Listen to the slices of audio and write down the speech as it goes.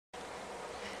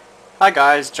Hi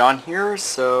guys, John here.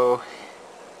 So,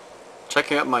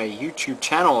 checking out my YouTube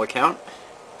channel account,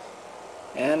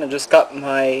 and I just got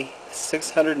my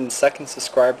 602nd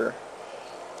subscriber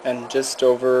and just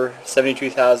over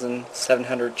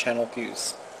 72,700 channel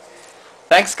views.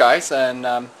 Thanks guys, and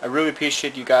I really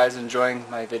appreciate you guys enjoying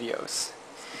my videos.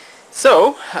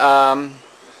 So,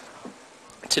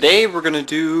 today we're going to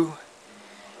do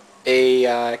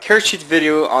a Caresheet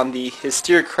video on the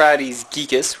Hysterocrates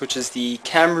Gigas, which is the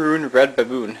Cameroon red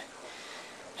baboon.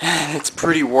 It's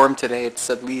pretty warm today. It's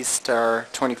at least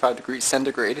 25 degrees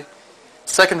centigrade.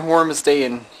 Second warmest day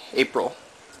in April,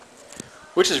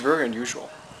 which is very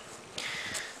unusual.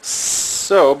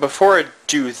 So before I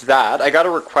do that, I got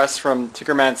a request from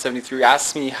Tickerman73.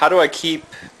 Asked me how do I keep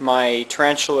my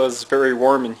tarantulas very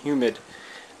warm and humid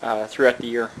throughout the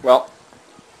year. Well,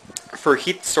 for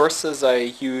heat sources I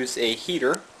use a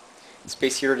heater,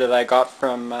 space heater that I got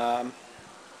from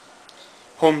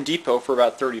Home Depot for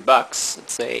about 30 bucks.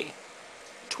 It's a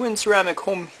twin ceramic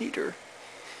home heater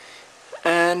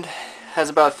and has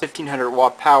about 1500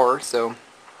 watt power, so it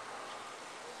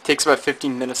takes about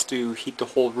 15 minutes to heat the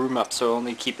whole room up, so I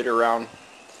only keep it around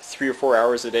 3 or 4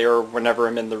 hours a day or whenever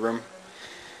I'm in the room.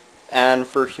 And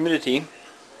for humidity,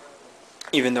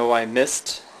 even though I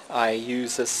mist, I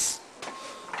use this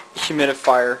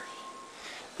humidifier,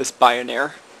 this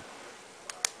Bionaire,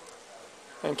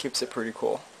 and keeps it pretty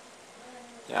cool.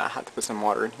 Yeah, I had to put some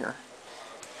water in here.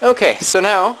 Okay, so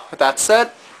now, with that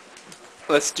said,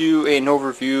 let's do an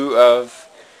overview of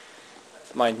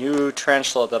my new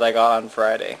tarantula that I got on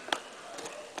Friday.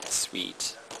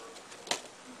 Sweet.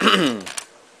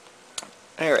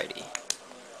 Alrighty.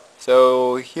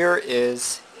 So here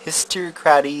is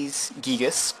Hysterocrates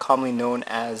Gigas, commonly known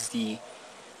as the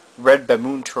red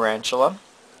baboon tarantula.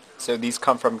 So these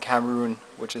come from Cameroon,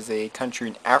 which is a country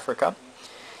in Africa.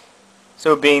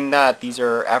 So being that these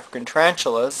are African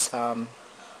tarantulas,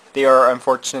 they are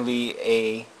unfortunately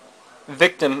a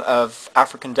victim of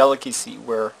African delicacy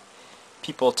where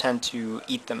people tend to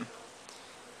eat them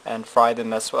and fry them.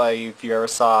 That's why if you ever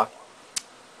saw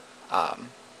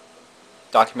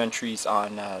documentaries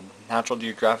on Natural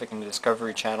Geographic and the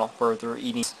Discovery Channel where they're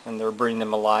eating and they're burning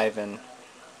them alive, and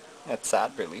that's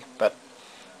sad really. But,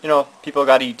 you know, people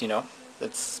gotta eat, you know.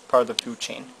 That's part of the food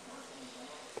chain.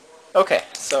 Okay,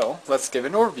 so let's give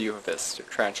an overview of this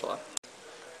tarantula.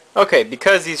 Okay,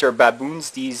 because these are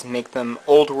baboons, these make them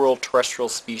old world terrestrial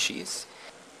species.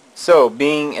 So,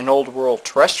 being an old world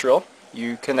terrestrial,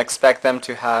 you can expect them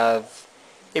to have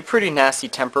a pretty nasty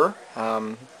temper,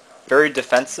 very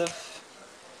defensive,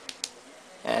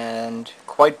 and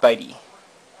quite bitey,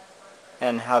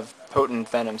 and have potent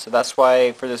venom. So that's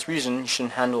why, for this reason, you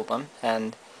shouldn't handle them,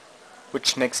 and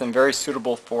which makes them very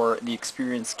suitable for the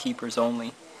experienced keepers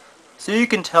only. So you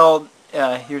can tell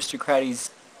here's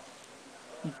Hysterocrates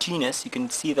genus. You can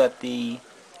see that the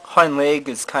hind leg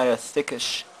is kind of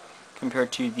thickish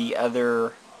compared to the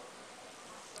other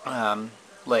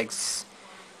legs.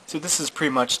 So this is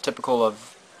pretty much typical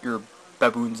of your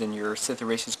baboons and your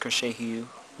Hysterocrates Caresheet,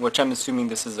 which I'm assuming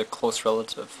this is a close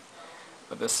relative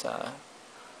of this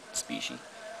species.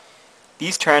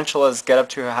 These tarantulas get up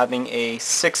to having a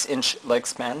 6-inch leg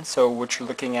span, so what you're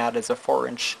looking at is a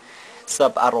 4-inch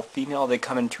sub-adult female. They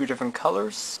come in two different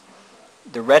colors.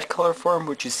 The red color form,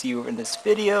 which you see in this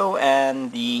video,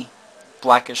 and the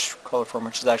blackish color form,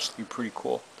 which is actually pretty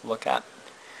cool to look at.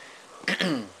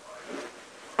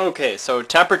 Okay, so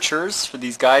temperatures for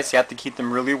these guys, you have to keep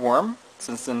them really warm,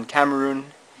 since in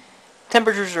Cameroon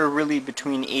temperatures are really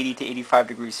between 80 to 85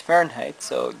 degrees Fahrenheit,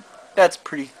 so that's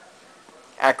pretty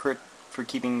accurate for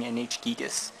keeping an H.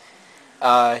 gigas.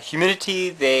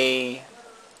 Humidity, they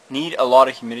need a lot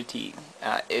of humidity.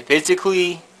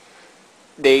 Basically,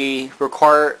 they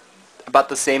require about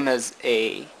the same as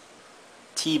a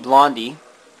T. blondie,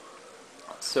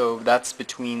 so that's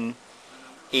between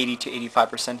 80 to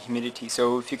 85% humidity.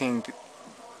 So if you can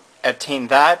attain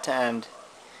that and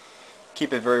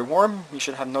keep it very warm, you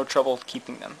should have no trouble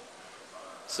keeping them.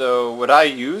 So what I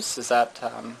use is that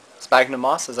sphagnum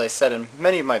moss, as I said in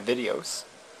many of my videos.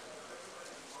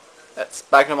 That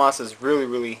sphagnum moss is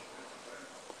really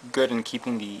good in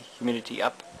keeping the humidity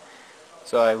up.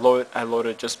 So I load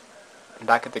it just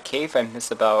back at the cave. I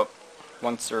mist about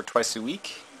once or twice a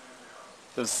week.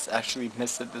 Just actually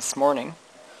misted this morning,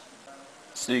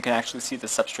 so you can actually see the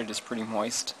substrate is pretty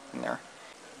moist in there.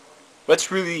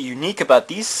 What's really unique about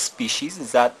these species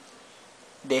is that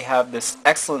they have this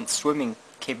excellent swimming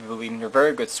capability, and they're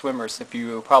very good swimmers. If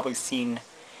you've probably seen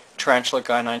Tarantula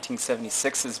Guy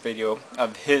 1976's video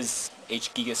of his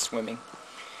H. gigas swimming.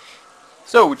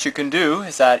 So what you can do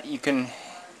is that you can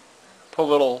put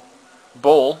a little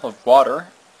bowl of water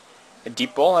a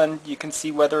deep bowl, and you can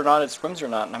see whether or not it swims or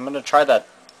not. And I'm going to try that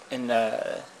in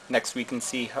next week and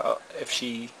see if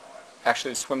she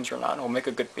actually swims or not. We'll make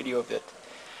a good video of it.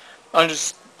 I'm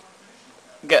just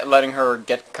letting her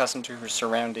get accustomed to her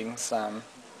surroundings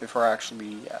before I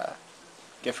actually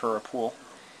give her a pool.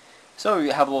 So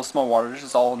you have a little small water dish.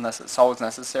 It's always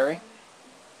necessary.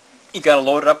 You gotta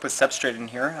load it up with substrate in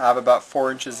here. I have about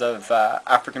 4 inches of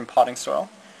African potting soil,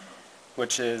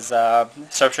 which is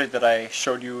substrate that I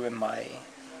showed you in my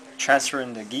transfer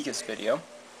into Gigas video.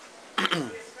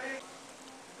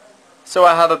 So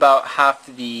I have about half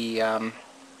the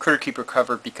critter keeper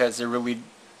covered because I really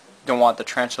don't want the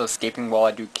tarantula escaping while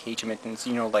I do cage maintenance,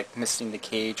 you know, like misting the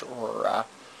cage or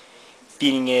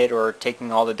feeding it or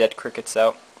taking all the dead crickets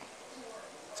out.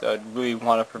 So I really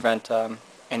want to prevent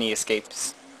any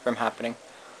escapes from happening.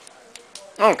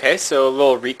 Okay, so a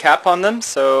little recap on them.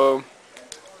 So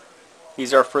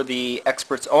these are for the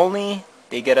experts only.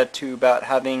 They get up to about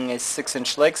having a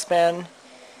 6-inch leg span.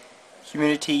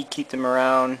 Humidity, keep them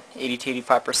around 80 to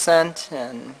 85%,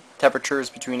 and temperatures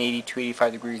between 80 to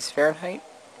 85 degrees Fahrenheit.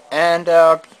 And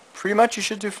pretty much you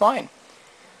should do fine.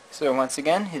 So once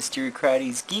again,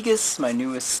 Hysterocrates Gigas, my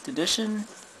newest edition.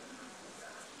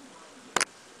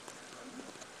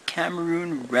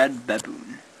 Cameroon Red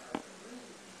Baboon.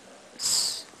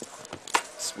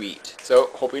 Sweet. So,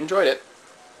 hope you enjoyed it.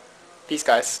 Peace,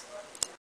 guys.